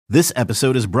This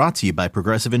episode is brought to you by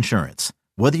Progressive Insurance.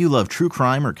 Whether you love true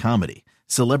crime or comedy,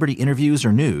 celebrity interviews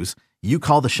or news, you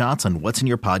call the shots on what's in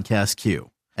your podcast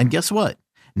queue. And guess what?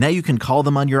 Now you can call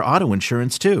them on your auto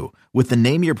insurance too with the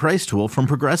Name Your Price tool from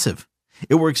Progressive.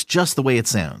 It works just the way it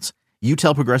sounds. You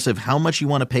tell Progressive how much you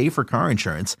want to pay for car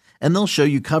insurance, and they'll show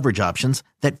you coverage options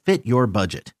that fit your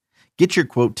budget. Get your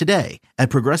quote today at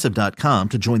Progressive.com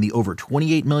to join the over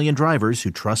 28 million drivers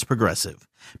who trust Progressive.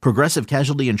 Progressive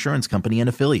Casualty Insurance Company and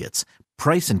Affiliates.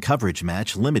 Price and coverage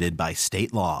match limited by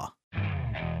state law.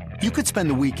 You could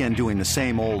spend the weekend doing the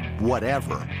same old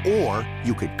whatever, or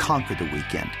you could conquer the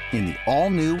weekend in the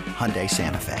all-new Hyundai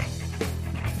Santa Fe.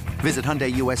 Visit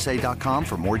HyundaiUSA.com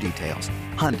for more details.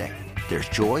 Hyundai, there's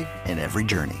joy in every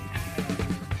journey.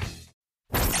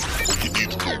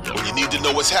 When you need to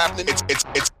know what's happening,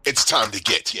 it's time to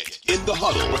get in the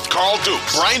huddle with Carl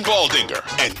Dukes, Brian Baldinger,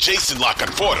 and Jason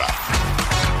LaCanfora.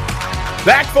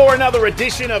 Back for another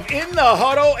edition of In the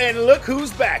Huddle, and look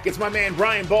who's back. It's my man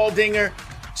Brian Baldinger.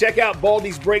 Check out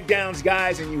Baldy's breakdowns,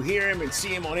 guys, and you hear him and see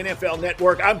him on NFL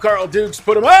Network. I'm Carl Dukes.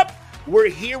 Put him up. We're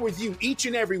here with you each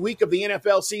and every week of the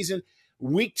NFL season.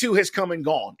 Week 2 has come and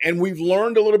gone, and we've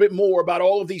learned a little bit more about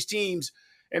all of these teams.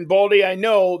 And Baldy, I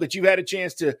know that you've had a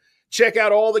chance to check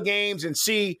out all the games and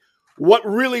see what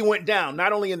really went down,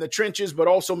 not only in the trenches, but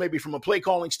also maybe from a play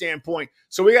calling standpoint.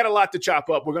 So we got a lot to chop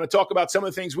up. We're going to talk about some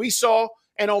of the things we saw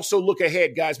and also look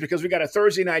ahead, guys, because we got a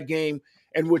Thursday night game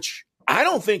in which I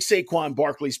don't think Saquon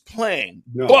Barkley's playing,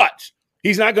 but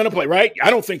he's not going to play, right? I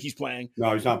don't think he's playing.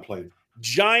 No, he's not playing.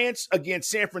 Giants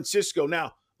against San Francisco.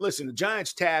 Now, listen, the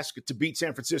Giants' task to beat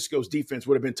San Francisco's defense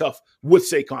would have been tough with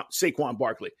Saquon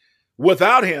Barkley.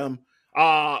 Without him,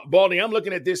 Baldy, I'm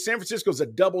looking at this. San Francisco's a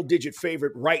double-digit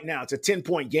favorite right now. It's a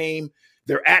 10-point game.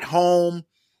 They're at home.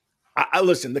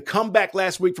 Listen, the comeback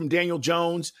last week from Daniel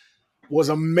Jones was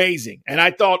amazing, and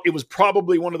I thought it was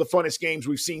probably one of the funnest games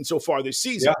we've seen so far this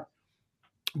season. Yeah.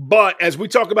 But as we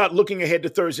talk about looking ahead to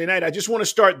Thursday night, I just want to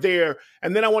start there,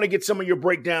 and then I want to get some of your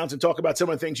breakdowns and talk about some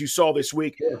of the things you saw this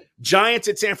week. Sure. Giants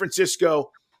at San Francisco.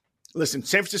 Listen,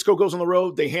 San Francisco goes on the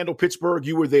road. They handle Pittsburgh.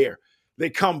 You were there. They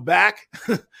come back.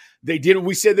 They did what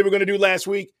we said they were going to do last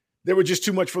week. They were just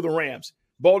too much for the Rams.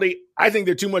 Baldy, I think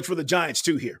they're too much for the Giants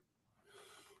too here.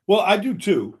 Well, I do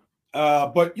too.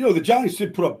 But, the Giants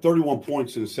did put up 31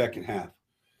 points in the second half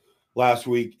last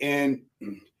week. And,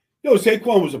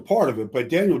 Saquon was a part of it, but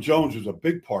Daniel Jones was a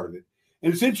big part of it.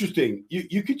 And it's interesting.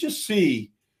 You could just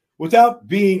see, without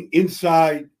being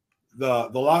inside the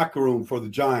locker room for the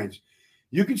Giants,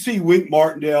 you could see Wink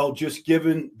Martindale just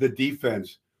giving the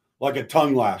defense like a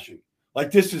tongue lashing.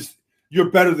 Like, you're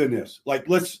better than this. Like,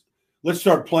 let's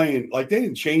start playing. Like, they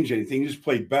didn't change anything. They just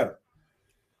played better.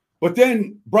 But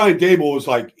then Brian Daboll was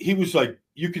like,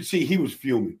 you could see he was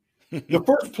fuming. The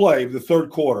first play of the third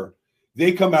quarter,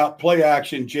 they come out, play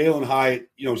action, Jalen Hyatt,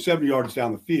 70 yards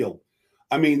down the field.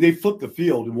 I mean, they flipped the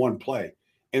field in one play,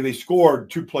 and they scored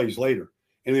 2 plays later.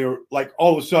 And they were like,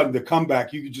 all of a sudden, the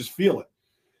comeback, you could just feel it.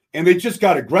 And they just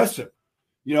got aggressive.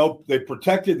 They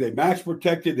protected, they max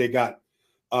protected, they got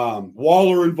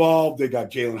Waller involved. They got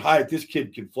Jalen Hyatt. This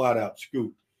kid can flat out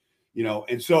scoot,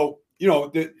 and so,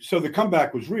 so the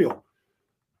comeback was real.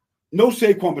 No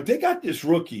Saquon, but they got this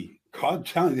rookie. God, I'm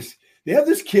telling you this. They have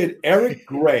this kid, Eric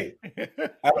Gray,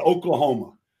 out of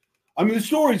Oklahoma. I mean, the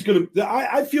story's going to,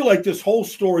 I feel like this whole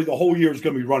story, the whole year is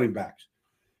going to be running backs.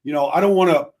 I don't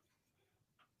want to,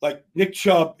 like Nick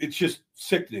Chubb, it's just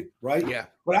sickening, right? Yeah.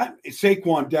 But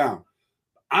Saquon down.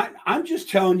 I'm just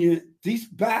telling you, these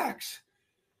backs,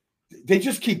 they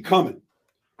just keep coming.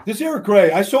 This Eric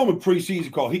Gray, I saw him in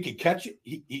preseason call. He can catch it.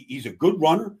 He's a good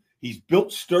runner. He's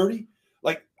built sturdy.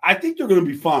 Like, I think they're going to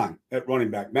be fine at running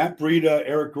back. Matt Breida,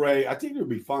 Eric Gray, I think they'll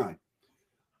be fine.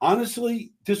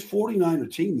 Honestly, this 49er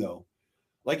team, though,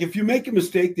 like, if you make a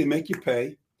mistake, they make you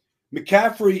pay.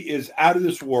 McCaffrey is out of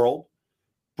this world.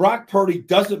 Brock Purdy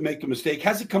doesn't make a mistake.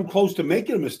 Hasn't come close to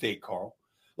making a mistake, Carl.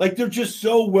 Like, they're just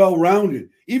so well-rounded.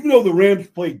 Even though the Rams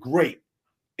played great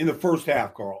in the first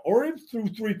half, Carl, or even through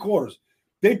 3 quarters,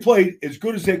 they played as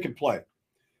good as they could play.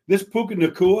 This Puka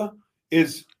Nacua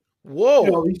is,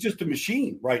 he's just a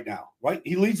machine right now, right?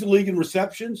 He leads the league in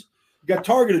receptions. He got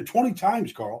targeted 20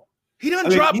 times, Carl. He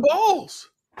doesn't drop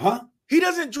balls. Huh? He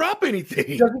doesn't drop anything.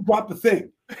 He doesn't drop a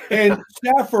thing. And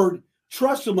Stafford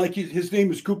trusts him like his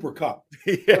name is Cooper Kupp.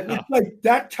 Yeah. It's like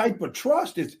that type of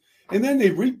trust. And then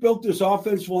they rebuilt this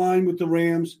offensive line with the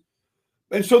Rams.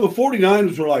 And so the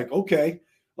 49ers were like, okay,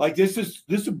 like this is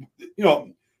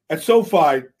at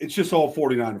SoFi, it's just all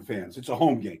 49er fans. It's a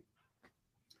home game.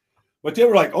 But they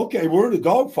were like, okay, we're in a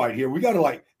dogfight here. We got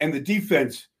to and the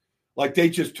defense, like, they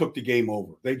just took the game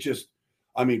over.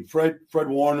 I mean, Fred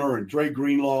Warner and Dre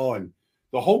Greenlaw and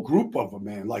the whole group of them,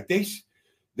 man. Like they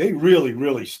really,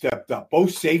 really stepped up.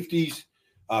 Both safeties,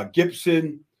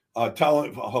 Gibson,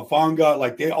 Hafanga,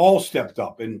 like they all stepped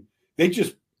up and they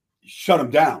just shut them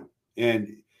down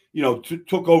and,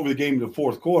 took over the game in the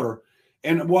fourth quarter.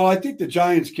 And while I think the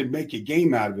Giants can make a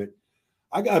game out of it,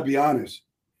 I got to be honest.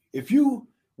 If you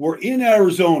were in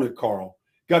Arizona, Carl,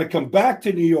 got to come back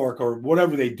to New York or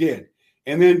whatever they did,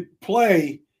 and then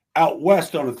play out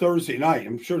west on a Thursday night.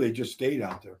 I'm sure they just stayed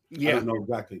out there. Yeah. I don't know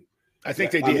exactly. I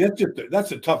think they did.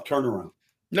 That's a tough turnaround.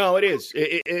 No, it is.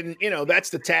 And that's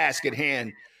the task at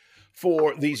hand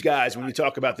for these guys when you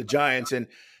talk about the Giants. And,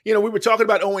 we were talking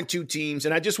about 0-2 teams,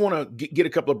 and I just want to get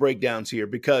a couple of breakdowns here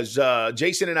because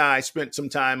Jason and I spent some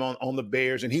time on the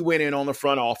Bears, and he went in on the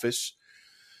front office.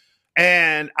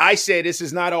 And I said, this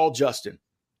is not all Justin,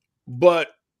 but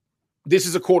this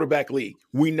is a quarterback league.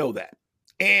 We know that.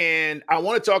 And I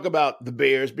want to talk about the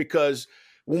Bears because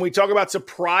when we talk about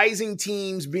surprising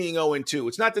teams being 0-2,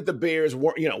 it's not that the Bears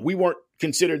weren't, we weren't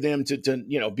considered them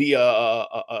to be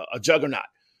a juggernaut.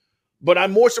 But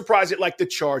I'm more surprised at like the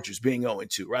Chargers being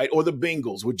 0-2, right? Or the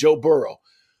Bengals with Joe Burrow.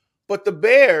 But the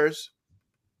Bears,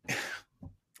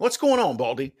 what's going on,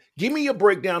 Baldy? Give me a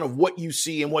breakdown of what you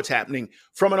see and what's happening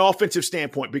from an offensive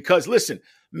standpoint. Because listen,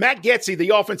 Matt Getsy,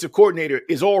 the offensive coordinator,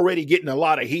 is already getting a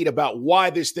lot of heat about why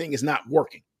this thing is not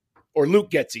working. Or Luke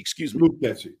Getsy, excuse me. Luke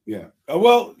Getsy, yeah.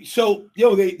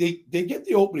 They get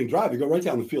the opening drive. They go right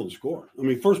down the field and score. I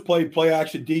mean, first play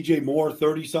action, DJ Moore,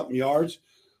 30-something yards.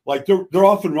 Like they're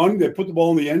off and running. They put the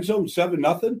ball in the end zone,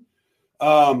 7-0.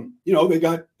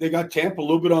 They got Tampa a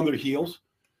little bit on their heels.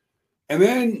 And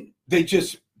then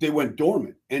they went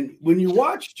dormant. And when you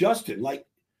watch Justin, like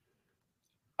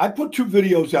I put 2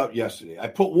 videos out yesterday. I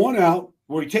put one out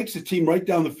where he takes the team right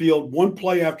down the field, one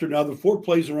play after another, 4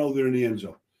 plays in a row, they're in the end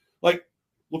zone. Like,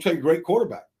 looks like a great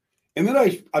quarterback. And then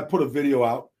I put a video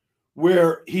out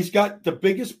where he's got the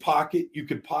biggest pocket you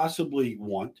could possibly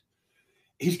want.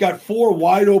 He's got 4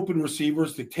 wide open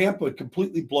receivers. The Tampa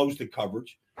completely blows the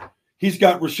coverage. He's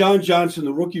got Rashawn Johnson,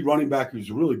 the rookie running back, who's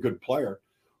a really good player,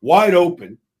 wide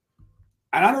open.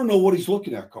 And I don't know what he's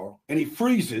looking at, Carl. And he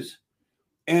freezes.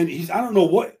 And I don't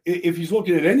know if he's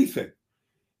looking at anything.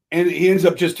 And he ends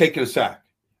up just taking a sack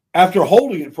after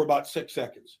holding it for about 6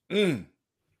 seconds. And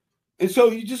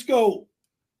so you just go,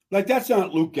 like, that's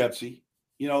not Luke Getsy.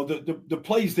 The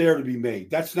play's there to be made.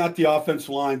 That's not the offensive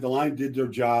line. The line did their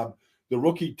job. The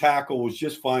rookie tackle was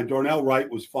just fine. Darnell Wright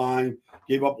was fine.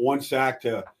 Gave up 1 sack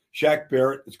to Shaq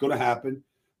Barrett. It's going to happen.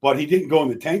 But he didn't go in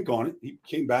the tank on it. He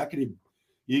came back and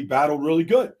he battled really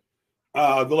good.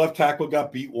 The left tackle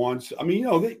got beat once. I mean,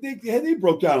 they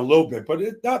broke down a little bit, but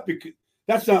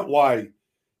that's not why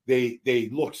they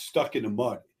look stuck in the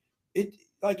mud.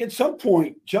 Like at some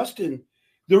point, Justin,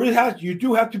 you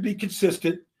do have to be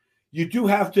consistent. You do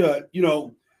have to,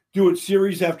 do it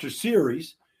series after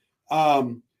series.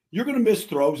 You're going to miss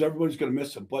throws. Everybody's going to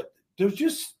miss them. But there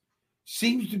just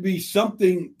seems to be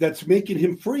something that's making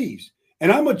him freeze. And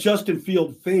I'm a Justin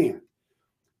Field fan.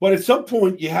 But at some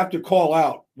point, you have to call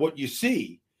out what you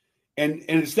see. And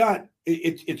it's not –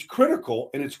 it's critical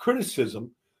and it's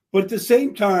criticism. But at the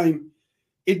same time,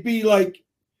 it'd be like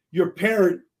your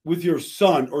parent with your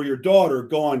son or your daughter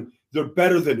going, they're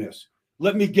better than this.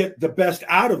 Let me get the best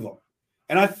out of them.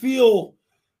 And I feel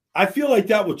like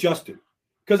that with Justin.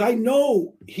 Because I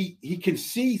know he can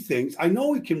see things. I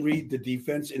know he can read the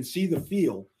defense and see the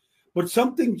field, but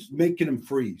something's making him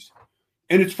freeze.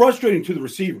 And it's frustrating to the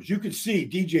receivers. You could see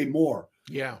DJ Moore.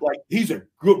 Yeah. Like he's a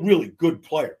really good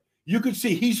player. You could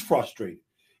see he's frustrated.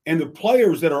 And the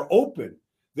players that are open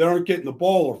that aren't getting the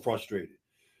ball are frustrated.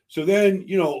 So then,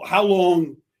 how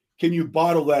long can you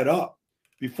bottle that up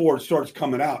before it starts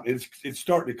coming out? It's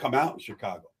starting to come out in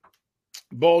Chicago.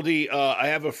 Baldy, I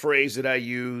have a phrase that I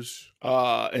use,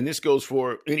 and this goes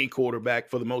for any quarterback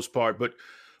for the most part, but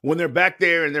when they're back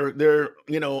there and they're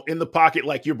in the pocket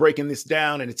like you're breaking this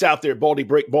down and it's out there,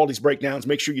 Baldy's breakdowns,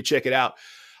 make sure you check it out.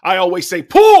 I always say,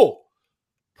 pull,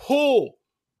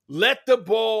 let the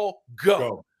ball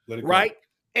go. Let it go. Right?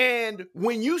 And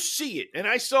when you see it, and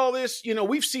I saw this,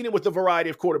 we've seen it with a variety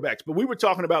of quarterbacks, but we were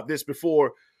talking about this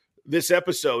before this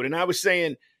episode, and I was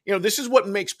saying, this is what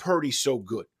makes Purdy so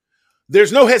good.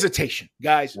 There's no hesitation,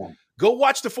 guys. Yeah. Go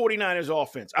watch the 49ers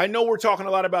offense. I know we're talking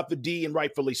a lot about the D, and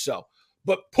rightfully so.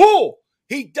 But pull,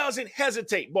 he doesn't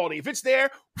hesitate, Baldy. If it's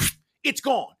there, it's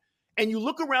gone. And you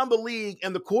look around the league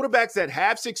and the quarterbacks that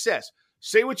have success,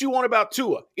 say what you want about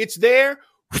Tua. It's there,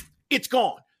 it's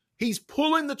gone. He's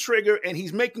pulling the trigger, and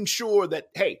he's making sure that,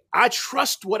 hey, I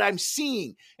trust what I'm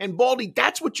seeing. And, Baldy,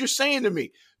 that's what you're saying to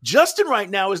me. Justin right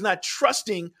now is not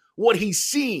trusting what he's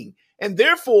seeing. And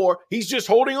therefore, he's just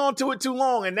holding on to it too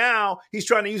long. And now he's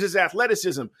trying to use his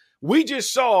athleticism. We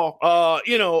just saw,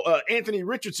 Anthony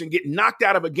Richardson get knocked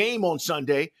out of a game on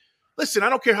Sunday. Listen, I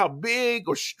don't care how big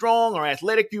or strong or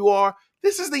athletic you are.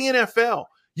 This is the NFL.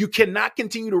 You cannot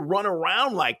continue to run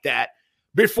around like that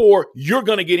before you're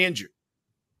going to get injured.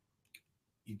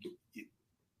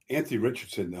 Anthony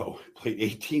Richardson, though, played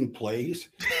 18 plays.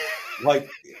 Like,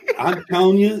 I'm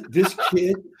telling you, this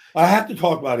kid, I have to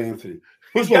talk about Anthony.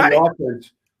 First of all,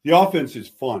 the offense is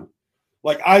fun.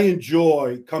 Like, I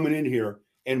enjoy coming in here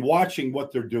and watching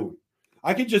what they're doing.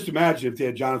 I could just imagine if they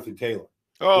had Jonathan Taylor,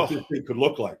 what this thing could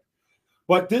look like.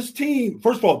 But this team,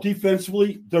 first of all,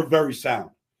 defensively, they're very sound.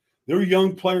 They're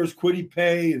young players, Kwity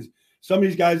Paye, and some of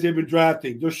these guys they've been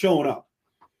drafting, they're showing up.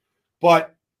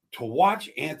 But to watch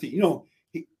Anthony,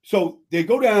 so they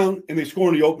go down and they score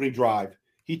in the opening drive.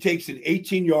 He takes an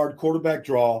 18-yard quarterback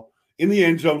draw in the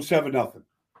end zone, 7-0.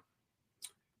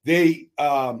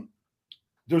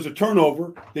 There's a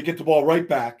turnover. They get the ball right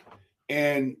back,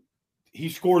 and he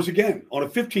scores again on a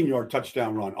 15-yard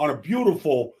touchdown run on a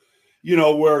beautiful,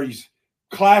 where he's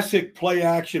classic play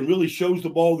action, really shows the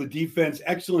ball to the defense,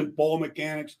 excellent ball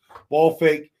mechanics, ball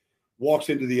fake, walks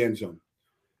into the end zone.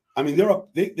 I mean, they're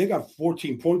up. They got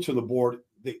 14 points on the board.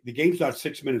 The game's not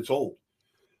 6 minutes old.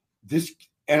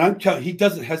 And I'm telling you, he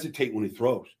doesn't hesitate when he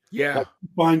throws. Yeah. Like,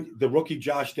 find the rookie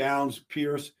Josh Downs,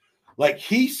 Pierce. Like,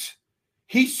 he's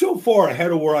so far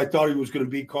ahead of where I thought he was going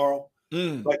to be, Carl.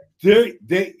 Like,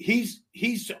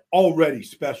 he's already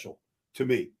special to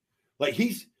me. Like,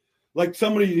 he's like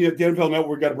somebody at the NFL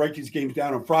Network got to break these games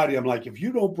down on Friday. I'm like, if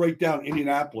you don't break down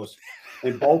Indianapolis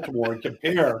and Baltimore and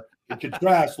compare and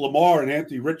contrast Lamar and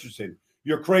Anthony Richardson,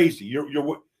 you're crazy.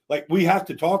 You're like, we have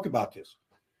to talk about this.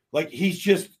 Like,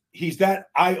 he's that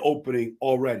eye-opening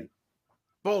already.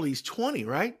 Well, he's 20,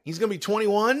 right? He's going to be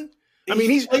 21.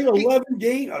 He's played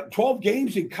 12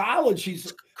 games in college.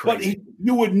 He's crazy. But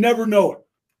you would never know it.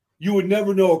 You would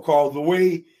never know it, Carl. The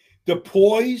way, the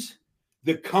poise,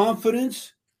 the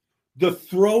confidence, the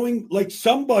throwing, like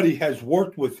somebody has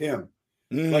worked with him.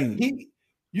 Like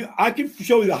I can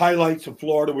show you the highlights of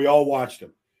Florida. We all watched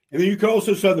them. And then you can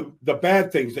also show the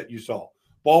bad things that you saw.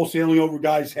 Ball sailing over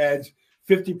guys' heads,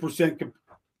 50%.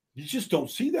 You just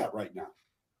don't see that right now.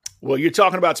 Well, you're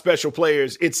talking about special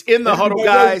players. It's in the huddle,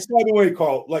 guys. By the way,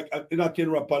 Carl, not to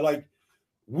interrupt, but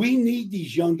we need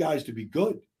these young guys to be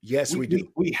good. Yes, we do.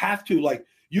 We have to.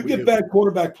 You get bad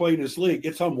quarterback play in this league,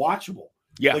 it's unwatchable.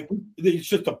 Yeah. It's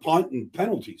just a punt and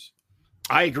penalties.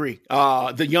 I agree.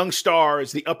 The young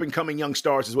stars, the up-and-coming young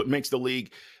stars is what makes the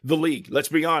league the league. Let's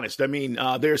be honest. I mean,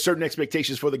 there are certain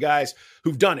expectations for the guys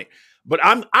who've done it. But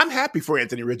I'm happy for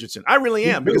Anthony Richardson. I really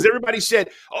am, because everybody said,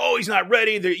 oh, he's not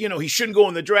ready. He shouldn't go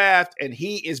in the draft. And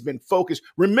he has been focused.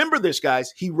 Remember this,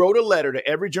 guys. He wrote a letter to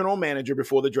every general manager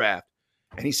before the draft.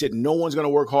 And he said, no one's going to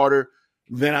work harder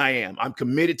than I am. I'm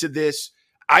committed to this.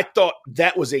 I thought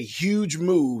that was a huge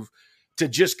move to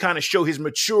just kind of show his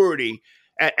maturity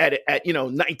at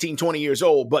 19, 20 years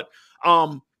old. But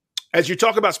as you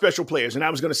talk about special players, and I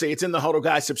was going to say, it's in the huddle,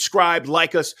 guys. Subscribe,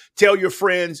 like us, tell your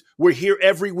friends. We're here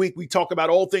every week. We talk about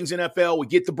all things NFL. We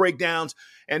get the breakdowns,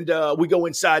 and we go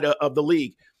inside of the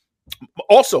league.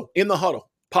 Also, in the huddle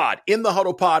pod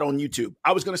on YouTube.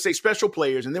 I was going to say special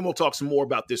players, and then we'll talk some more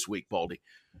about this week, Baldy.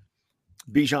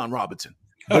 Bijan Robinson.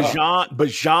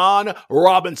 Bijan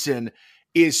Robinson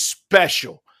is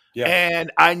special. Yeah.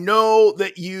 And I know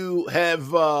that you have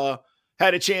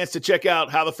had a chance to check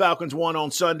out how the Falcons won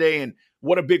on Sunday and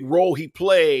what a big role he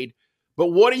played.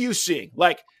 But what are you seeing?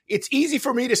 Like, it's easy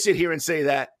for me to sit here and say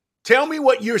that. Tell me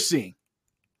what you're seeing.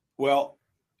 Well,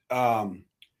 I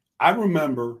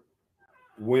remember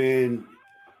when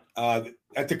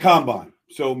at the Combine.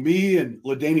 So me and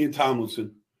LaDainian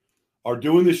Tomlinson are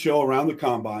doing the show around the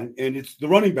Combine, and it's the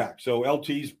running back. So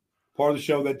LT's part of the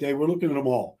show that day. We're looking at them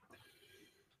all.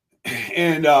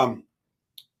 And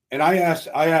I asked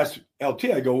LT,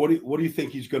 I go, what do you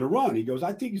think he's going to run? He goes,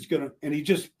 I think he's going to, and he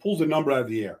just pulls a number out of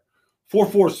the air,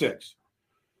 4.46,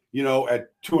 at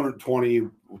 220,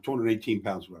 218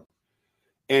 pounds, whatever.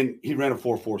 And he ran a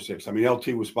 4.46. I mean, LT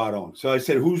was spot on. So I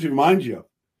said, who's he remind you of?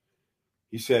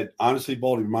 He said, honestly,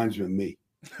 Baldy reminds me of me.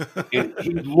 And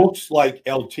he looks like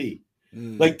LT.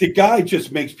 Like, the guy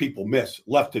just makes people miss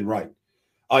left and right,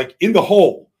 like in the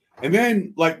hole. And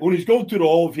then, like, when he's going through the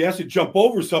hole, if he has to jump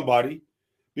over somebody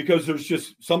because there's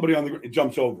just somebody on the ground, it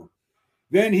jumps over.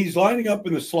 Then he's lining up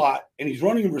in the slot and he's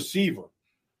running a receiver.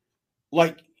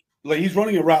 Like he's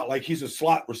running a route like he's a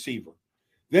slot receiver.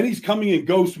 Then he's coming in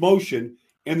ghost motion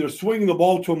and they're swinging the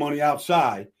ball to him on the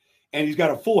outside and he's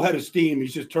got a full head of steam.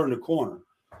 He's just turned the corner.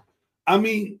 I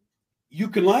mean, you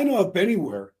can line him up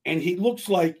anywhere, and he looks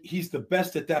like he's the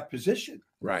best at that position.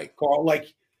 Right. Carl,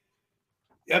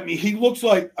 he looks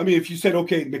like, if you said,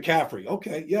 okay, McCaffrey,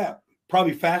 okay, yeah,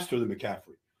 probably faster than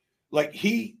McCaffrey. Like,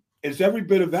 he is every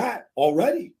bit of that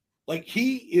already. Like,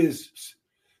 he is,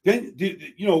 then,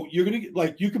 you're going to get,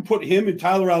 like, you can put him and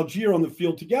Tyler Algier on the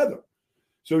field together.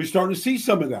 So you're starting to see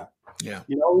some of that. Yeah.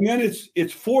 And then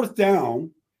it's fourth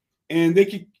down, and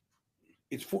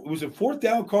was it fourth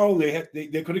down, Carl? They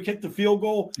could have kicked the field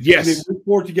goal. Yes. And they went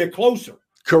for it to get closer.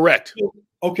 Correct.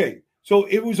 So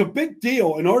it was a big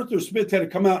deal, and Arthur Smith had to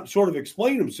come out and sort of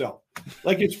explain himself.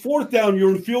 Like, it's fourth down,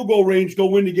 you're in field goal range, go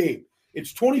win the game.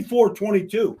 It's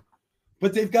 24-22,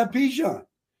 but they've got Bijan.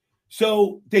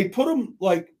 So they put him,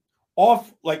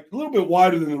 off, a little bit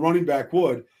wider than the running back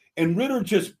would, and Ritter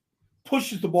just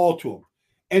pushes the ball to him.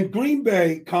 And Green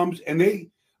Bay comes, and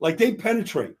they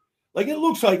penetrate. Like, it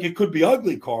looks like it could be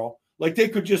ugly, Carl. Like, they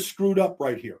could just screw it up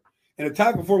right here. And a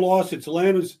tackle for loss, it's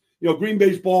Atlanta's, Green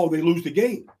Bay's ball, they lose the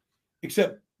game.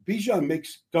 Except Bijan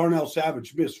makes Darnell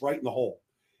Savage miss right in the hole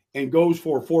and goes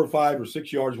for 4 or 5 or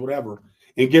 6 yards, whatever,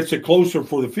 and gets it closer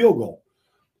for the field goal.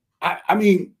 I'd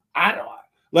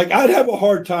have a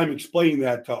hard time explaining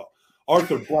that to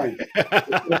Arthur Blank.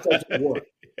 That doesn't work.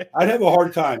 I'd have a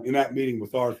hard time in that meeting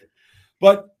with Arthur.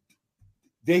 But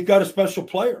they've got a special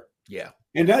player. Yeah.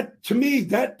 And that, to me,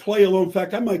 that play alone, in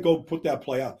fact, I might go put that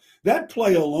play out. That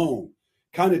play alone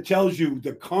kind of tells you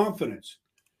the confidence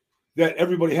that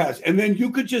everybody has. And then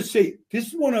you could just say, this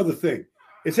is one other thing.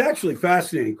 It's actually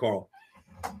fascinating, Carl.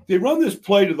 They run this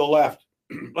play to the left,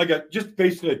 just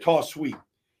basically a toss sweep.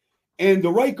 And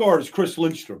the right guard is Chris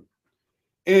Lindstrom.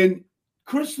 And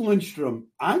Chris Lindstrom,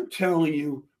 I'm telling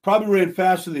you, probably ran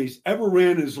faster than he's ever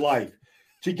ran in his life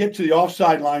to get to the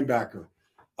offside linebacker,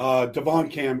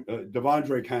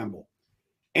 Devondre Campbell.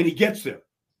 And he gets there.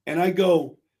 And I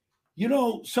go,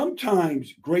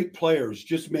 sometimes great players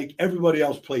just make everybody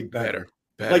else play better.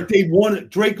 Like, they want it.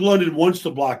 Drake London wants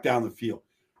to block down the field.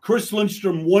 Chris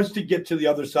Lindstrom wants to get to the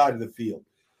other side of the field.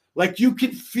 Like, you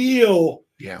can feel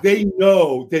they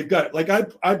know they've got it. Like,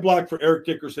 I blocked for Eric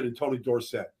Dickerson and Tony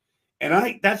Dorsett.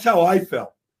 And that's how I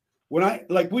felt. We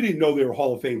didn't know they were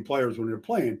Hall of Fame players when they were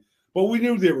playing, but we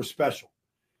knew they were special.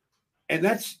 And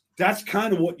that's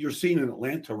kind of what you're seeing in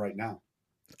Atlanta right now.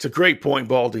 It's a great point,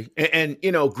 Baldy. And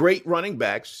great running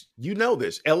backs,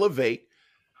 this, elevate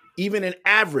even an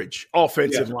average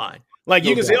offensive line. Like,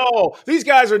 you can say, these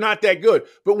guys are not that good.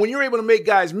 But when you're able to make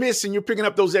guys miss and you're picking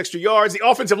up those extra yards, the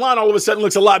offensive line all of a sudden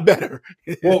looks a lot better.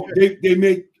 Well, they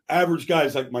make average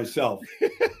guys like myself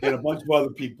and a bunch of other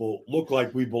people look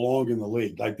like we belong in the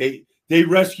league. Like, they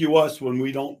rescue us when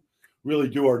we don't really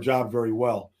do our job very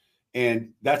well.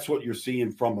 And that's what you're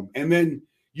seeing from them. And then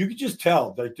you can just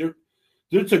tell that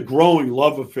there's a growing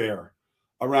love affair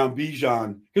around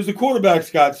Bijan, because the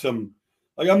quarterback's got some,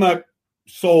 I'm not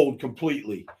sold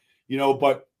completely,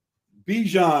 but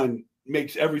Bijan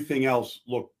makes everything else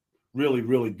look really,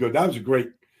 really good. That was a great,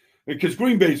 because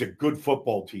Green Bay's a good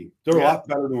football team. They're a lot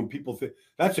better than when people think.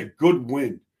 That's a good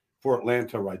win for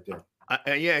Atlanta right there.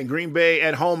 And Green Bay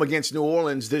at home against New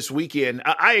Orleans this weekend.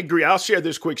 I agree. I'll share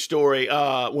this quick story.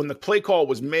 When the play call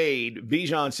was made,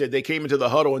 Bijan said they came into the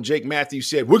huddle and Jake Matthews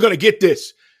said, "We're going to get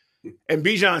this." And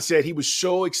Bijan said he was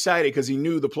so excited because he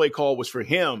knew the play call was for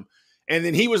him. And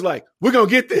then he was like, "We're going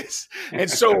to get this." And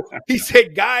so he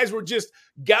said guys were just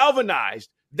galvanized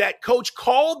that coach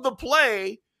called the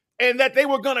play and that they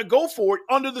were going to go for it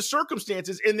under the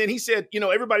circumstances. And then he said,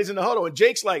 everybody's in the huddle. And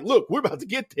Jake's like, "Look, we're about to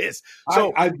get this."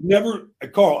 So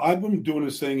Carl, I've been doing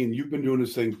this thing and you've been doing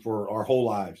this thing for our whole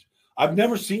lives. I've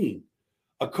never seen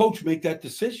a coach make that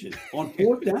decision on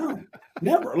fourth down.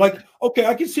 Never. Like, okay,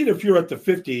 I can see that if you're at the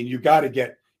 50 and you got to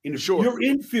get in. Sure. You're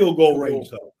in field goal range,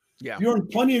 though. Yeah. You're in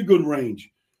plenty of good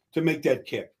range to make that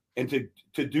kick and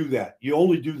to do that. You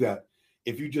only do that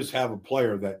if you just have a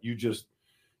player that you just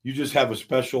have a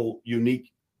special,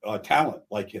 unique talent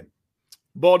like him.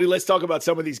 Baldy, let's talk about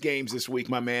some of these games this week,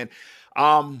 my man.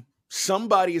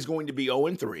 Somebody is going to be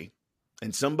 0-3,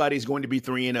 and somebody is going to be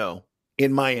 3-0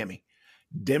 in Miami.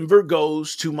 Denver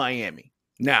goes to Miami.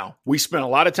 Now, we spent a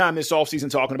lot of time this offseason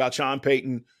talking about Sean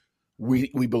Payton.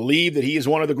 We believe that he is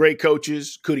one of the great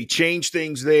coaches. Could he change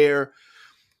things there?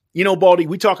 Baldy,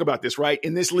 we talk about this, right?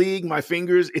 In this league, my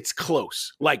fingers, it's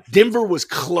close. Like, Denver was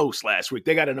close last week.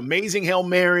 They got an amazing Hail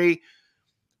Mary.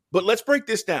 But let's break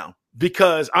this down,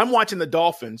 because I'm watching the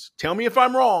Dolphins. Tell me if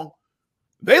I'm wrong.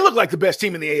 They look like the best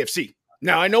team in the AFC.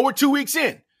 Now, I know we're 2 weeks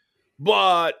in,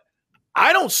 but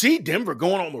I don't see Denver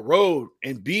going on the road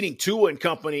and beating Tua and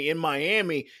company in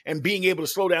Miami and being able to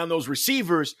slow down those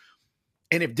receivers.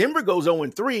 And if Denver goes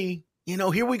 0-3,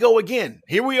 here we go again.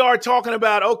 Here we are talking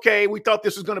about, okay, we thought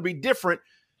this was going to be different,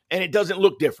 and it doesn't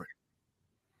look different.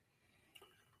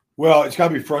 Well, it's got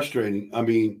to be frustrating. I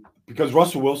mean, because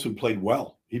Russell Wilson played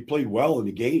well. He played well in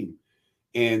the game,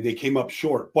 and they came up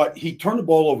short. But he turned the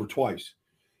ball over twice,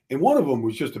 and one of them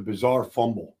was just a bizarre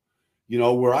fumble,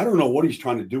 where I don't know what he's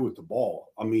trying to do with the ball.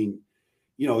 I mean,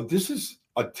 this is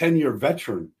a 10-year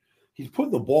veteran. He's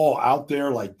putting the ball out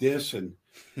there like this, and,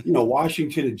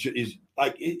 Washington is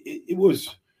like it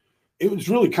was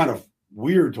really kind of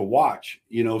weird to watch,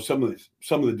 some of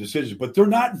the decisions. But they're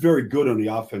not very good on the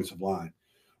offensive line.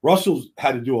 Russell's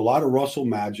had to do a lot of Russell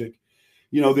magic.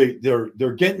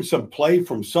 They're getting some play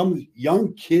from some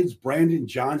young kids. Brandon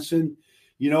Johnson,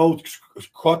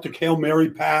 caught the Hail Mary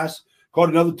pass, caught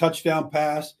another touchdown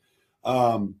pass.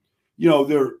 They're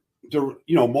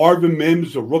Marvin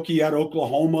Mims, a rookie out of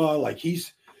Oklahoma,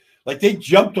 they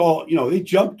jumped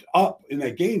up in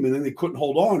that game, and then they couldn't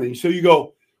hold on. And so you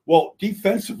go, well,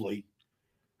 defensively,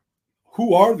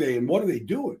 who are they and what are they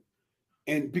doing?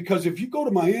 And because if you go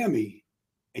to Miami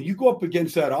and you go up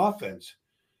against that offense,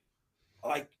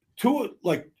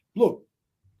 look,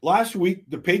 last week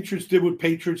the Patriots did what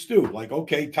Patriots do.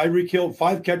 Okay, Tyreek Hill,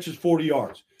 5 catches, 40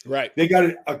 yards. Right. They got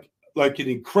an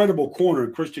incredible corner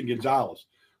in Christian Gonzalez.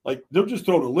 They're just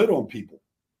throwing a lid on people.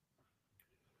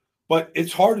 But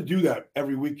it's hard to do that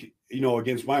every week,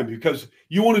 against Miami, because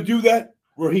you want to do that.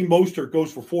 Raheem Mostert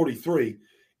goes for 43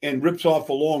 and rips off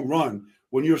a long run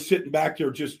when you're sitting back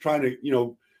there just trying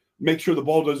to, make sure the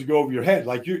ball doesn't go over your head.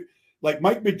 Mike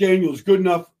McDaniel is good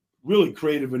enough, really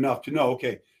creative enough to know,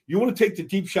 okay, you want to take the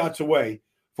deep shots away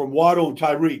from Waddle and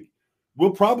Tyreek, we're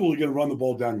probably going to run the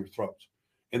ball down your throats.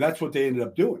 And that's what they ended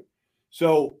up doing.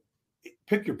 So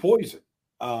pick your poison.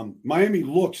 Miami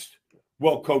looks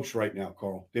well coached right now,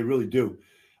 Carl. They really do.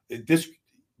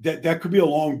 That could be a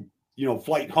long,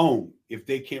 flight home if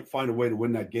they can't find a way to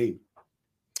win that game.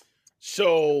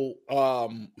 So,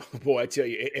 boy, I tell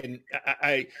you, and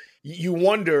you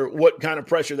wonder what kind of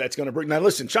pressure that's going to bring. Now,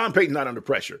 listen, Sean Payton's not under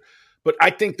pressure, but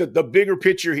I think that the bigger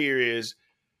picture here is,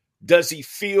 does he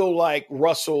feel like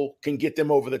Russell can get them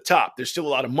over the top? There's still a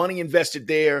lot of money invested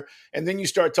there. And then you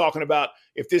start talking about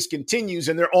if this continues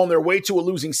and they're on their way to a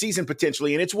losing season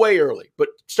potentially, and it's way early, but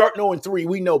starting 0-3,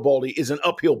 we know, Baldy, is an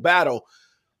uphill battle.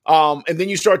 And then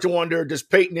you start to wonder, does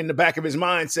Peyton in the back of his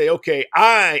mind say, okay,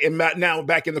 I am now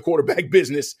back in the quarterback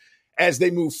business as they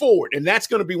move forward? And that's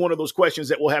going to be one of those questions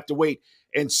that we'll have to wait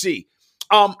and see.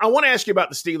 I want to ask you about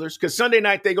the Steelers, because Sunday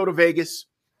night they go to Vegas.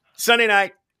 Sunday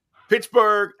night,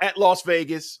 Pittsburgh at Las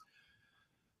Vegas.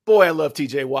 Boy, I love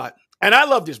TJ Watt. And I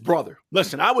loved his brother.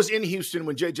 Listen, I was in Houston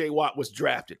when JJ Watt was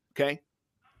drafted, okay?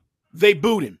 They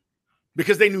booed him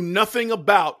because they knew nothing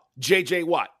about JJ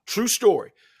Watt. True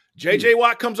story. JJ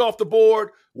Watt comes off the board.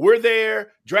 We're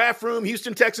there. Draft room,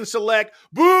 Houston Texans select.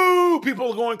 Boo!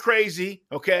 People are going crazy,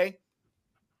 okay?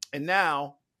 And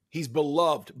now he's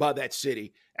beloved by that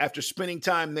city after spending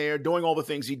time there, doing all the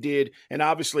things he did, and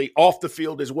obviously off the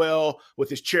field as well with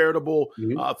his charitable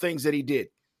things that he did.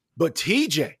 But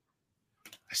TJ,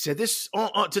 I said this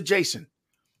to Jason,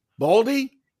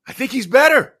 Baldy, I think he's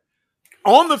better.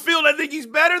 On the field, I think he's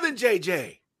better than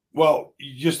JJ. Well,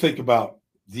 you just think about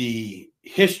the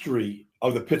history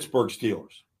of the Pittsburgh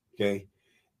Steelers, okay?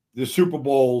 The Super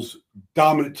Bowls,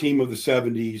 dominant team of the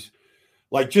 70s,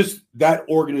 just that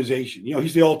organization.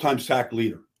 He's the all-time sack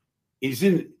leader. He's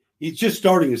just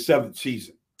starting his 7th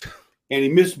season, and he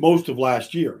missed most of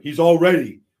last year. He's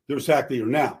already their sack leader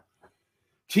now.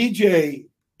 TJ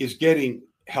is getting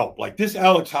help. This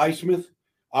Alex Highsmith,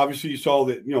 obviously you saw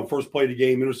that, first play of the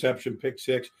game, interception, pick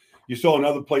 6. You saw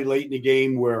another play late in the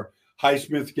game where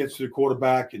Highsmith gets to the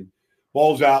quarterback and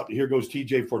ball's out, and here goes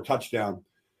TJ for a touchdown.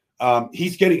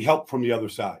 He's getting help from the other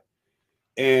side.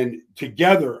 And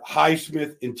together,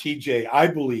 Highsmith and TJ, I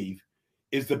believe,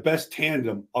 is the best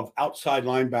tandem of outside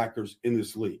linebackers in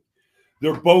this league.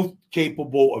 They're both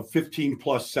capable of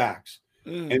 15-plus sacks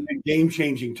and then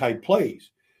game-changing type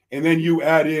plays. And then you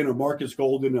add in a Marcus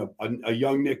Golden, a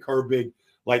young Nick Herbig,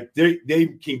 they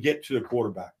can get to the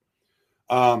quarterback.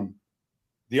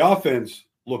 The offense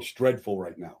looks dreadful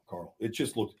right now, Carl. It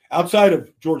just looks – outside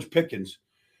of George Pickens,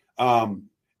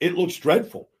 it looks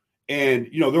dreadful. And,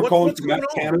 they're calling for Matt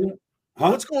Canada.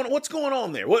 Huh? What's going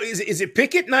on there? What is it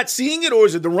Pickett not seeing it, or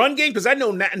is it the run game? Because I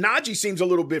know Najee seems a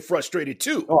little bit frustrated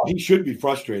too. Oh, he should be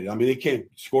frustrated. I mean, they can't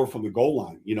score from the goal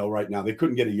line, right now. They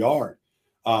couldn't get a yard.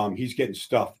 He's getting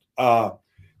stuffed.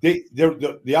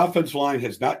 The offensive line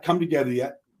has not come together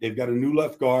yet. They've got a new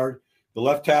left guard. The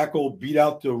left tackle beat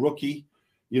out the rookie,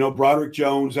 Broderick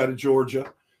Jones out of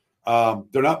Georgia.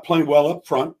 They're not playing well up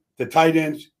front. The tight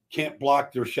ends can't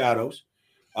block their shadows.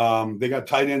 They got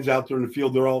tight ends out there in the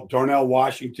field. They're all Darnell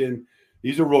Washington.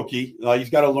 He's a rookie. He's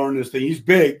got to learn this thing. He's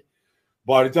big,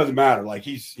 but it doesn't matter. Like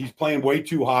he's playing way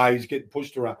too high. He's getting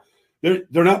pushed around. They're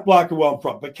not blocking well in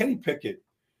front. But Kenny Pickett,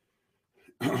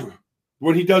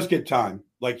 when he does get time,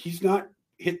 like he's not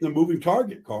hitting the moving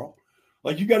target, Carl.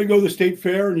 Like you got to go to the state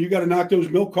fair and you got to knock those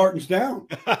milk cartons down.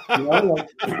 You know,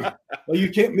 like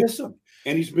you can't miss him,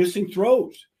 and he's missing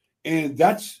throws. And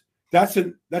that's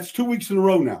 2 weeks in a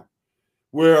row now,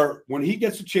 where when he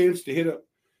gets a chance to hit a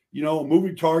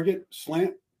moving target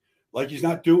slant, like he's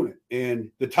not doing it.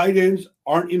 And the tight ends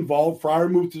aren't involved.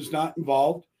 Freiermuth is not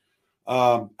involved.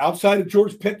 Outside of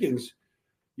George Pickens,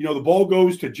 the ball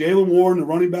goes to Jaylen Warren, the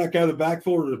running back out of the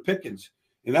backfield, or to Pickens.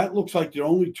 And that looks like they're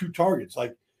only two targets.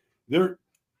 Like they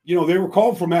were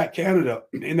called for Matt Canada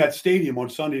in that stadium on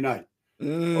Sunday night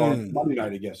or Monday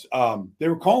night, I guess. They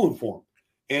were calling for him,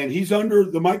 and he's under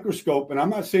the microscope. And I'm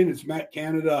not saying it's Matt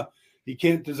Canada. He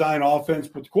can't design offense,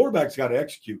 but the quarterback's got to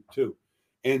execute too.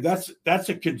 And that's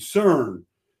a concern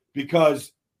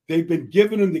because they've been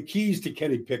giving him the keys to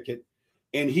Kenny Pickett,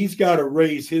 and he's got to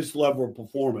raise his level of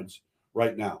performance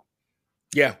right now.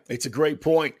 Yeah, it's a great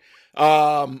point.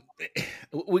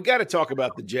 We got to talk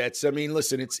about the Jets. I mean,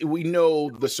 listen, we know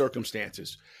the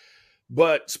circumstances.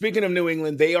 But speaking of New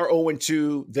England, they are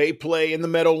 0-2. They play in the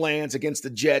Meadowlands against the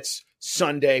Jets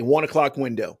Sunday, 1:00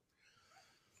 window.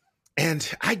 And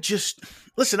I just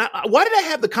listen. Why did I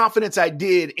have the confidence I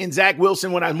did in Zach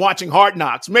Wilson when I'm watching Hard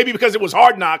Knocks? Maybe because it was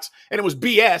Hard Knocks and it was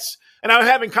BS, and I'm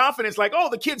having confidence like, oh,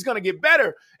 the kid's going to get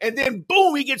better. And then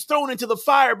boom, he gets thrown into the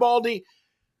fire, Baldy.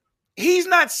 He's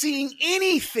not seeing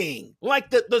anything like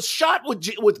the shot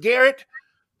with Garrett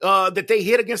that they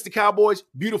hit against the Cowboys.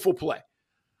 Beautiful play.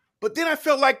 But then I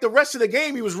felt like the rest of the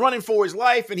game he was running for his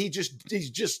life, and he's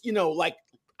just like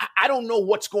I don't know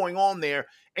what's going on there.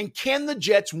 And can the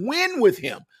Jets win with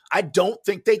him? I don't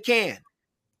think they can.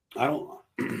 I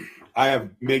have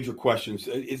major questions.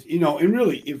 And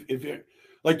really, if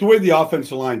like the way the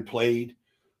offensive line played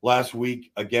last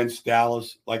week against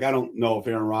Dallas, like I don't know if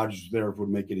Aaron Rodgers was there if it would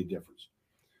make any difference.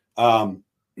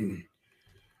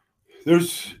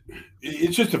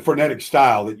 It's just a frenetic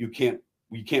style that you can't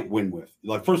win with.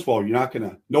 Like, first of all,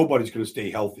 nobody's gonna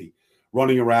stay healthy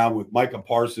running around with Micah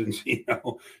Parsons,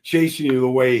 chasing you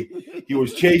the way he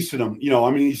was chasing him.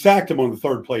 He sacked him on the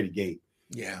third play of the game.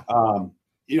 Yeah. That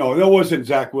wasn't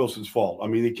Zach Wilson's fault. I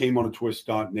mean, they came on a twist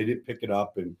stunt and they didn't pick it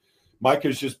up, and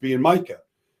Micah's just being Micah.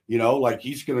 Like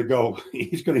he's going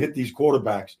to hit these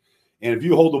quarterbacks. And if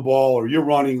you hold the ball or you're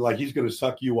running, like he's going to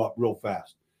suck you up real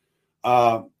fast.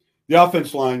 The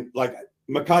offense line, like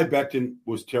Mekhi Becton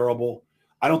was terrible.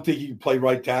 I don't think he can play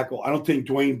right tackle. I don't think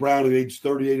Dwayne Brown at age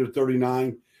 38 or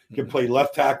 39 can play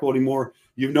left tackle anymore.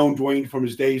 You've known Dwayne from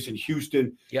his days in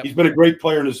Houston. Yep. He's been a great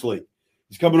player in this league.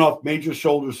 He's coming off major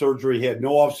shoulder surgery. He had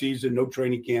no offseason, no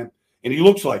training camp, and he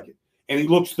looks like it. And he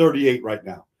looks 38 right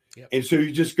now. Yep. And so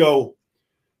you just go,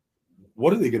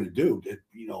 what are they going to do?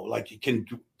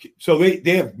 So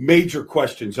they have major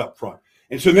questions up front.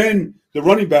 And so then the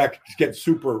running back get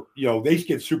super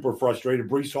frustrated.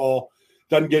 Breece Hall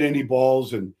doesn't get any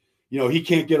balls, and he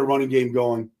can't get a running game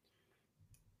going.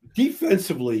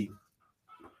 Defensively,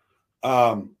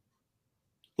 like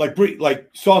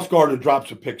Sauce Gardner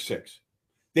drops a pick six.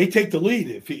 They take the lead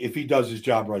if he does his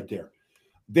job right there.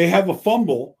 They have a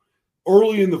fumble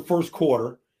early in the first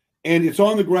quarter, and it's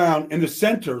on the ground, and the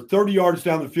center 30 yards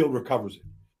down the field recovers it.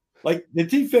 Like the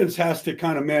defense has to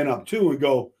kind of man up too and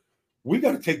go, we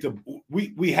got to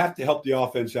we have to help the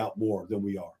offense out more than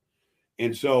we are.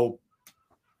 And so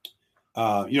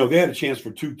they had a chance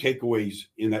for 2 takeaways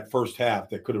in that first half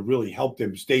that could have really helped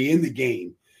them stay in the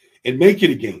game and make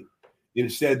it a game. And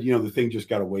instead, the thing just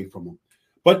got away from them.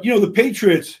 But, the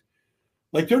Patriots,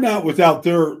 like they're not without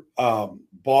their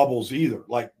baubles either.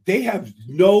 Like they have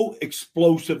no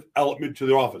explosive element to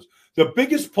their offense. The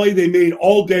biggest play they made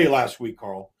all day last week,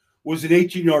 Carl, was an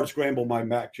 18-yard scramble by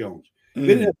Mac Jones. They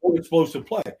didn't have no explosive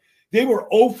play. They were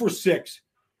 0 for 6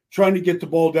 trying to get the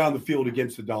ball down the field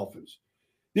against the Dolphins.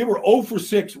 They were 0 for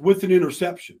 6 with an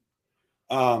interception,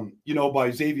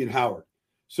 by Xavier Howard.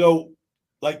 So,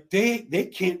 like,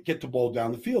 they can't get the ball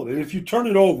down the field. And if you turn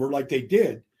it over like they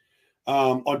did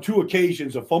on 2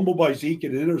 occasions, a fumble by Zeke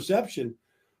and an interception,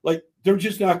 like, they're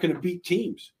just not going to beat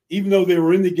teams, even though they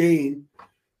were in the game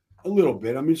a little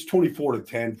bit. I mean, it's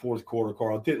 24-10, fourth quarter,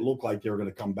 Carl. It didn't look like they were going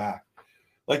to come back.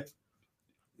 Like,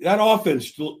 that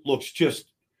offense looks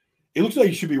like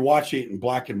you should be watching it in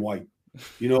black and white.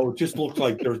 It just looks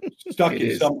like they're stuck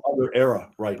in some other era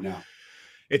right now.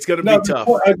 It's going to be tough.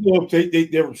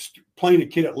 They were playing a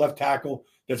kid at left tackle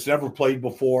that's never played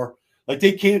before. Like,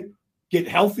 they can't get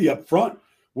healthy up front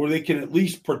where they can at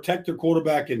least protect their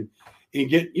quarterback and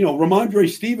get, Ramondre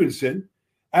Stevenson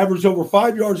averaged over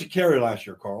 5 yards a carry last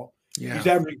year, Carl. Yeah. He's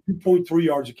averaging 2.3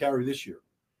 yards a carry this year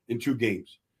in 2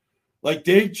 games. Like,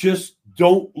 they just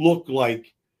don't look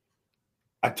like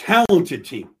a talented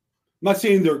team. I'm not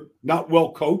saying they're not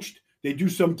well coached. They do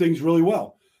some things really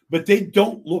well, but they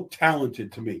don't look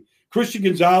talented to me. Christian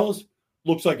Gonzalez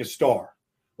looks like a star.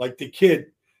 Like, the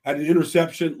kid had an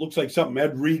interception, looks like something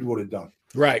Ed Reed would have done.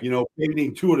 Right.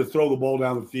 Fading Tua to throw the ball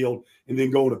down the field and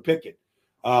then going to pick it.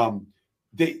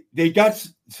 They got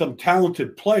some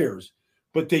talented players,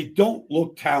 but they don't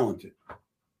look talented.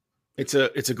 It's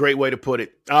a great way to put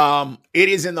it. It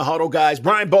is In the Huddle, guys.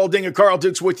 Brian Baldinger, Carl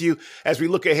Dukes with you as we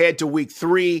look ahead to week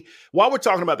 3. While we're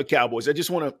talking about the Cowboys, I just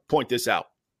want to point this out.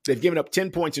 They've given up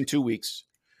 10 points in 2 weeks.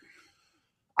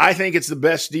 I think it's the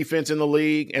best defense in the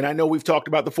league, and I know we've talked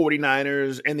about the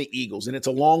 49ers and the Eagles, and it's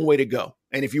a long way to go.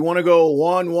 And if you want to go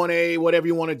 1A, whatever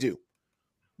you want to do.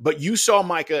 But you saw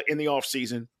Micah in the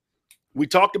offseason. We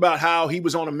talked about how he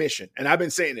was on a mission, and I've been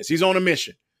saying this. He's on a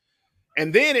mission.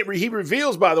 And then he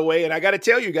reveals, by the way, and I got to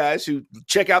tell you guys who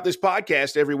check out this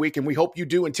podcast every week, and we hope you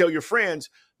do and tell your friends,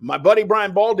 my buddy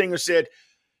Brian Baldinger said,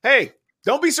 hey,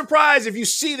 don't be surprised if you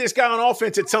see this guy on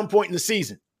offense at some point in the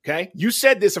season, okay? You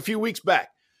said this a few weeks back.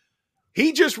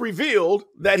 He just revealed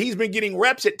that he's been getting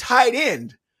reps at tight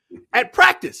end at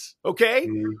practice, okay?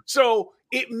 Mm-hmm. So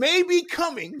it may be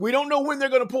coming. We don't know when they're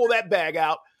going to pull that bag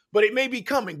out, but it may be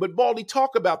coming. But, Baldy,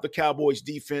 talk about the Cowboys'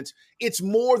 defense. It's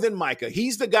more than Micah.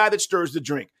 He's the guy that stirs the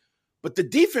drink. But the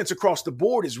defense across the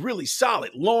board is really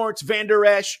solid. Lawrence, Van Der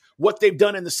Esch, what they've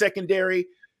done in the secondary,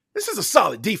 this is a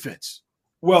solid defense.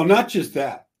 Well, not just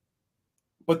that,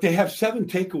 but they have 7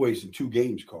 takeaways in 2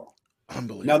 games, Carl.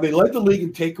 Unbelievable. Now, they led the league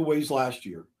in takeaways last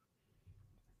year.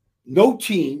 No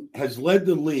team has led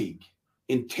the league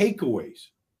in takeaways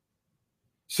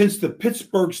since the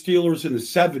Pittsburgh Steelers in the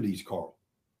 70s, Carl.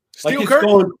 It's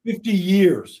gone 50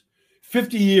 years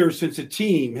since a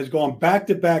team has gone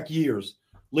back-to-back years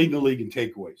leading the league in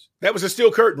takeaways. That was a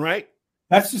steel curtain, right?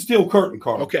 That's the steel curtain,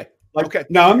 Carl. Okay. Okay.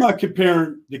 Now, I'm not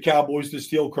comparing the Cowboys to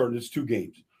steel curtain. It's 2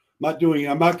 games.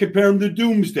 I'm not comparing them to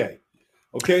Doomsday.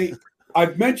 Okay?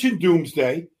 I've mentioned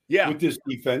Doomsday with this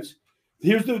defense.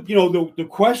 Here's the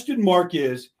question mark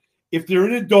is if they're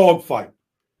in a dogfight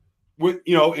with,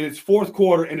 in its fourth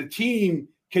quarter and a team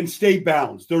can stay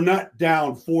balanced. They're not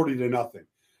down 40-0.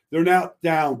 They're not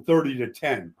down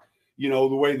 30-10, the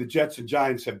way the Jets and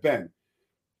Giants have been.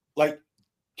 Like,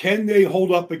 can they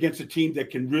hold up against a team that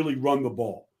can really run the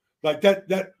ball? Like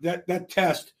that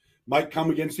test might come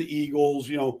against the Eagles,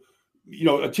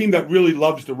 a team that really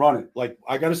loves to run it. Like,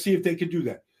 I got to see if they can do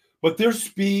that. But their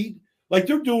speed, like,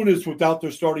 they're doing this without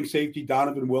their starting safety,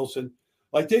 Donovan Wilson.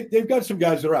 Like, they've got some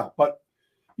guys that are out. But,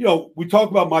 we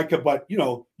talk about Micah, but,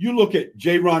 you look at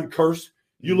Jaron Kearse,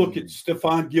 you look at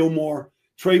Stephon Gilmore,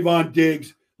 Trayvon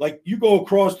Diggs. Like, you go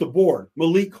across the board.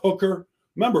 Malik Hooker.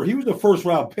 Remember, he was the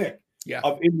first-round pick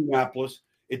of Indianapolis.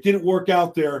 It didn't work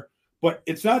out there. But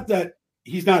it's not that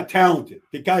he's not talented.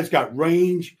 The guy's got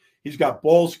range. He's got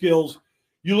ball skills.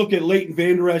 You look at Leighton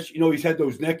Van Der Esch, he's had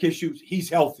those neck issues. He's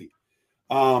healthy.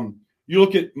 You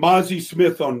look at Mozzie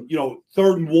Smith on,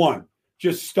 3rd and 1,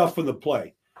 just stuffing the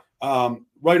play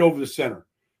right over the center.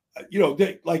 You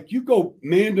go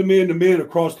man to man to man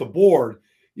across the board.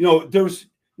 There's,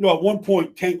 at one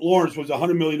point, Tank Lawrence was a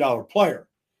 $100 million player.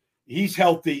 He's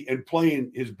healthy and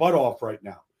playing his butt off right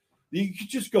now. You could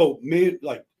just go,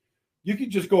 you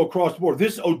could just go across the board.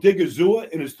 This Odigizua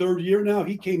in his 3rd year now,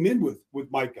 he came in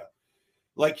with Micah.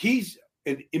 Like, he's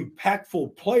an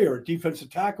impactful player at defensive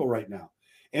tackle right now.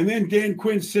 And then Dan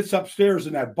Quinn sits upstairs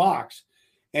in that box,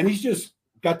 and he's just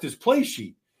got this play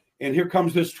sheet. And here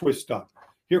comes this twist up.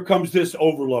 Here comes this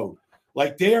overload.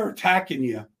 Like, they're attacking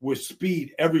you with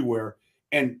speed everywhere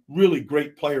and really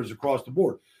great players across the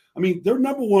board. I mean, they're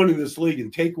number 1 in this league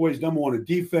in takeaways, number 1 in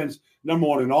defense, number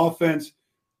 1 in offense.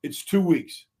 It's 2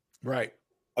 weeks. Right.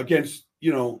 Against,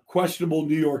 questionable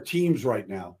New York teams right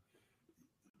now.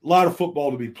 A lot of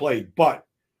football to be played. But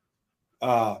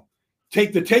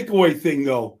take the takeaway thing,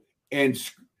 though, and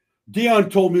Dion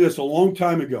told me this a long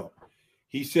time ago.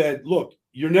 He said, look,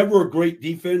 you're never a great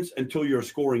defense until you're a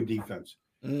scoring defense.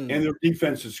 And their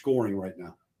defense is scoring right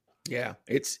now. Yeah,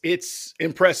 it's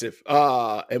impressive.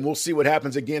 And we'll see what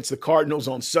happens against the Cardinals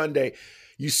on Sunday.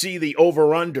 You see the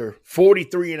over-under,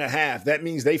 43.5. That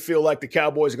means they feel like the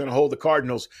Cowboys are going to hold the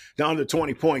Cardinals down to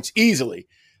 20 points easily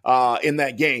in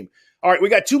that game. All right, we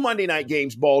got 2 Monday night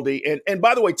games, Baldy. And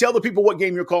by the way, tell the people what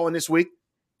game you're calling this week.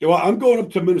 Yeah, well, I'm going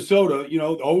up to Minnesota, the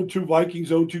 0-2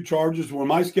 Vikings, 0-2 Chargers. When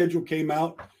my schedule came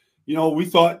out, we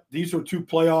thought these were 2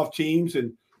 playoff teams,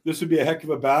 and this would be a heck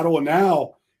of a battle. And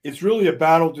now it's really a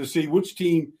battle to see which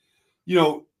team,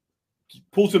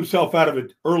 pulls himself out of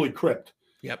an early crypt.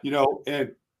 Yep.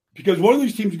 And because one of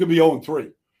these teams is going to be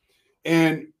 0-3.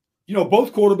 And,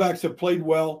 both quarterbacks have played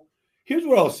well. Here's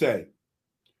what I'll say.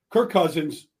 Kirk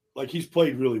Cousins, he's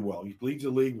played really well. He leads the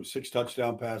league with 6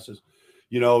 touchdown passes.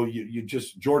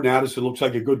 Jordan Addison looks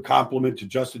like a good compliment to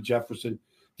Justin Jefferson.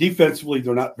 Defensively,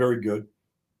 they're not very good.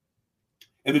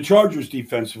 And the Chargers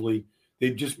defensively,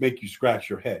 they just make you scratch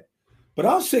your head. But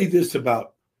I'll say this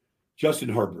about Justin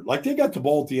Herbert. They got the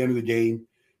ball at the end of the game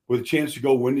with a chance to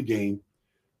go win the game.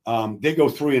 They go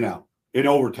 3-and-out in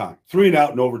overtime.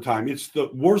 3-and-out in overtime. It's the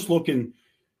worst-looking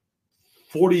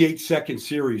 48-second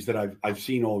series that I've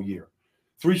seen all year.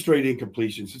 3 straight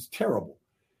incompletions. It's terrible.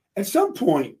 At some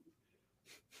point,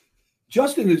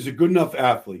 Justin is a good enough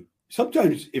athlete.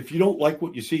 Sometimes if you don't like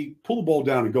what you see, pull the ball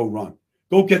down and go run.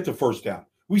 Go get the first down.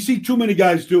 We see too many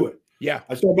guys do it. Yeah.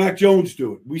 I saw Mac Jones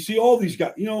do it. We see all these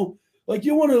guys, you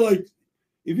want to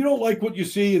if you don't like what you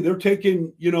see and they're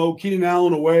taking, Keenan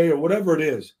Allen away or whatever it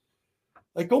is,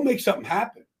 go make something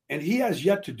happen. And he has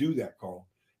yet to do that, Carl.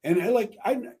 And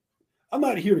I'm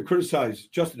not here to criticize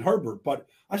Justin Herbert, but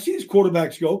I see these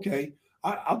quarterbacks go, okay,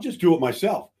 I'll just do it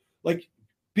myself.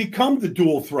 Become the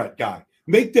dual threat guy.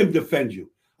 Make them defend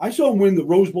you. I saw him win the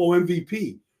Rose Bowl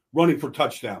MVP running for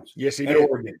touchdowns. Yes, he at did.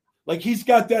 Oregon. He's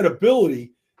got that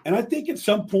ability. And I think at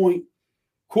some point,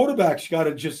 quarterbacks got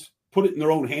to just put it in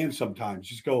their own hands sometimes.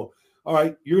 Just go, all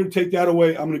right, you're going to take that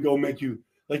away. I'm going to go make you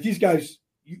these guys.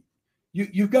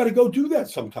 You've got to go do that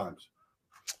sometimes.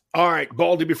 All right,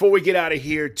 Baldy, before we get out of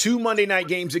here, 2 Monday night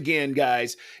games again,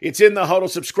 guys. It's In the Huddle.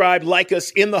 Subscribe, like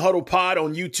us, In the Huddle Pod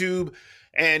on YouTube.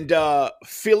 And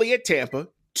Philly at Tampa,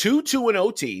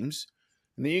 2-2-0 teams.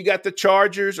 And then you got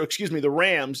the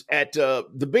Rams at the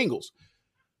Bengals.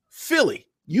 Philly,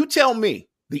 you tell me,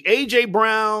 the A.J.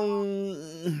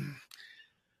 Brown,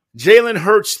 Jalen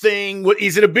Hurts thing,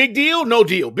 is it a big deal? No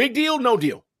deal. Big deal? No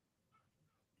deal.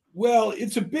 Well,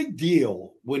 it's a big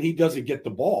deal when he doesn't get the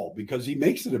ball because he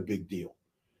makes it a big deal.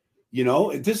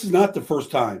 This is not the first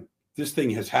time this thing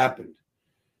has happened.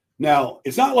 Now,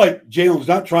 it's not like Jalen's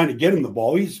not trying to get him the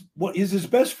ball. He's his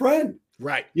best friend.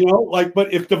 Right.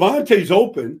 But if Devontae's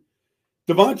open,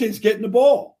 Devontae's getting the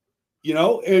ball,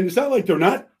 and it's not like they're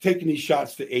not taking these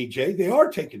shots to AJ. They are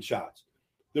taking shots.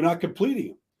 They're not completing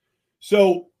them.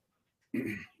 So,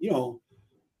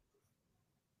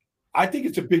 I think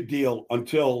it's a big deal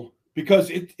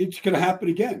because it's going to happen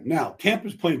again. Now,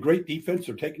 Tampa's playing great defense.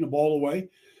 They're taking the ball away.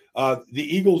 The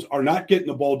Eagles are not getting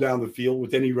the ball down the field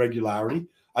with any regularity.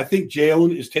 I think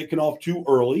Jalen is taking off too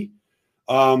early.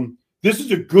 This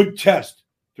is a good test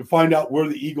to find out where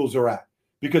the Eagles are at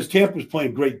because Tampa's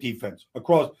playing great defense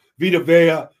across Vita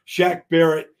Vea, Shaq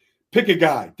Barrett, pick a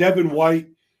guy, Devin White,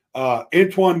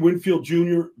 Antoine Winfield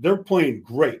Jr. They're playing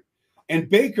great. And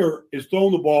Baker is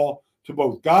throwing the ball to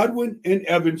both Godwin and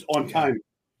Evans on time.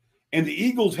 And the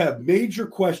Eagles have major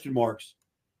question marks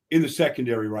in the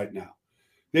secondary right now.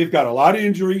 They've got a lot of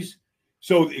injuries.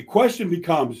 So the question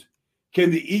becomes, can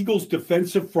the Eagles'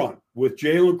 defensive front with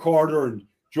Jalen Carter and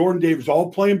Jordan Davis all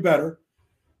playing better,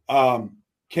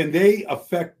 can they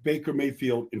affect Baker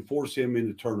Mayfield and force him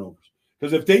into turnovers?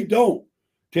 Because if they don't,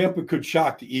 Tampa could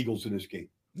shock the Eagles in this game.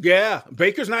 Yeah,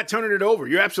 Baker's not turning it over.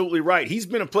 You're absolutely right. He's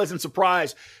been a pleasant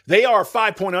surprise. They are a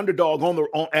 5-point underdog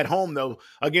at home, though,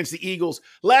 against the Eagles.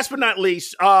 Last but not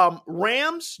least,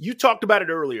 Rams, you talked about it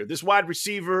earlier, this wide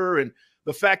receiver and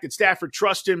the fact that Stafford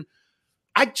trusts him.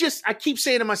 I keep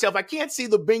saying to myself, I can't see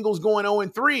the Bengals going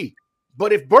 0-3.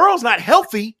 But if Burrow's not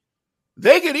healthy,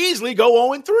 they could easily go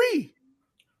 0-3.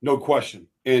 No question.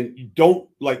 And you don't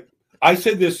I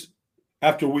said this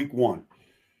after week 1.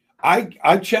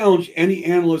 I challenge any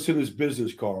analyst in this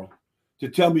business, Carl, to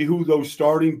tell me who those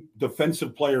starting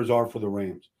defensive players are for the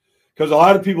Rams. Because a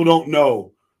lot of people don't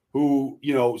know who,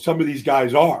 some of these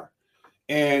guys are.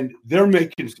 And they're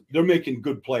making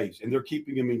good plays and they're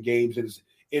keeping them in games. And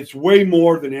it's way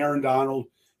more than Aaron Donald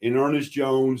and Ernest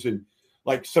Jones and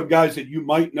some guys that you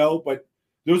might know, but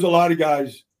there's a lot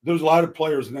of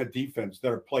players in that defense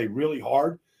that are playing really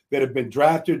hard, that have been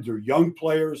drafted. They're young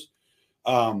players.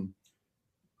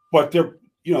 But they're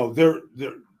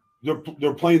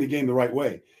playing the game the right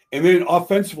way. And then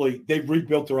offensively, they've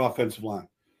rebuilt their offensive line.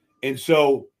 And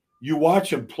so you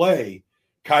watch them play.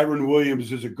 Kyron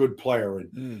Williams is a good player.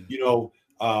 And,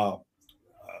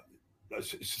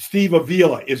 Steve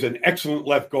Avila is an excellent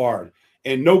left guard.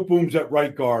 And No Boom's at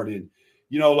right guard. And,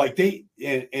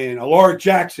 and Alaric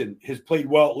Jackson has played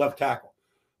well at left tackle.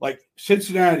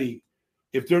 Cincinnati,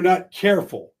 if they're not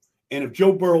careful, and if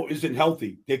Joe Burrow isn't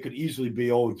healthy, they could easily be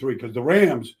 0-3 because the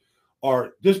Rams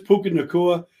are this Puka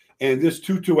Nacua and this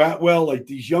Tutu Atwell, like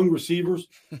these young receivers,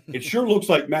 it sure looks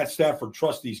like Matt Stafford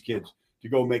trusts these kids to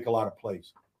go make a lot of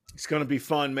plays. It's going to be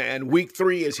fun, man. Week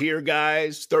 3 is here,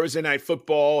 guys. Thursday night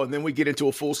football, and then we get into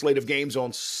a full slate of games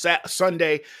on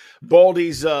Sunday.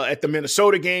 Baldy's at the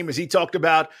Minnesota game, as he talked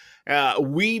about.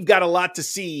 We've got a lot to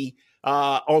see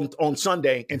on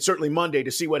Sunday and certainly Monday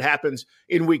to see what happens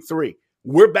in Week 3.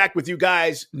 We're back with you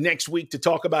guys next week to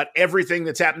talk about everything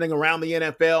that's happening around the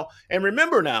NFL. And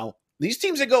remember now, these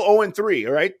teams that go 0-3,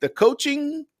 all right, the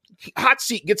coaching hot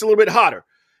seat gets a little bit hotter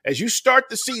as you start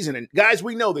the season. And guys,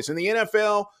 we know this in the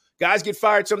NFL. Guys get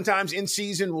fired sometimes in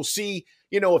season. We'll see,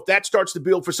 if that starts to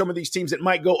build for some of these teams that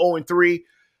might go 0-3.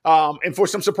 And for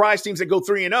some surprise teams that go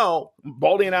 3-0,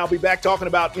 Baldy and I will be back talking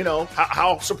about,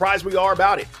 how surprised we are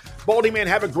about it. Baldy, man,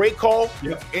 have a great call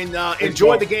and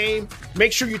enjoy the game.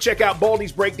 Make sure you check out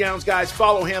Baldy's breakdowns, guys.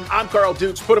 Follow him. I'm Carl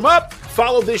Dukes. Put him up.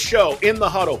 Follow this show, In the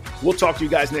Huddle. We'll talk to you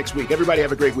guys next week. Everybody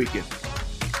have a great weekend.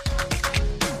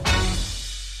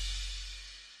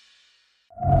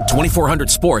 2400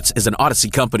 Sports is an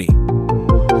Odyssey company.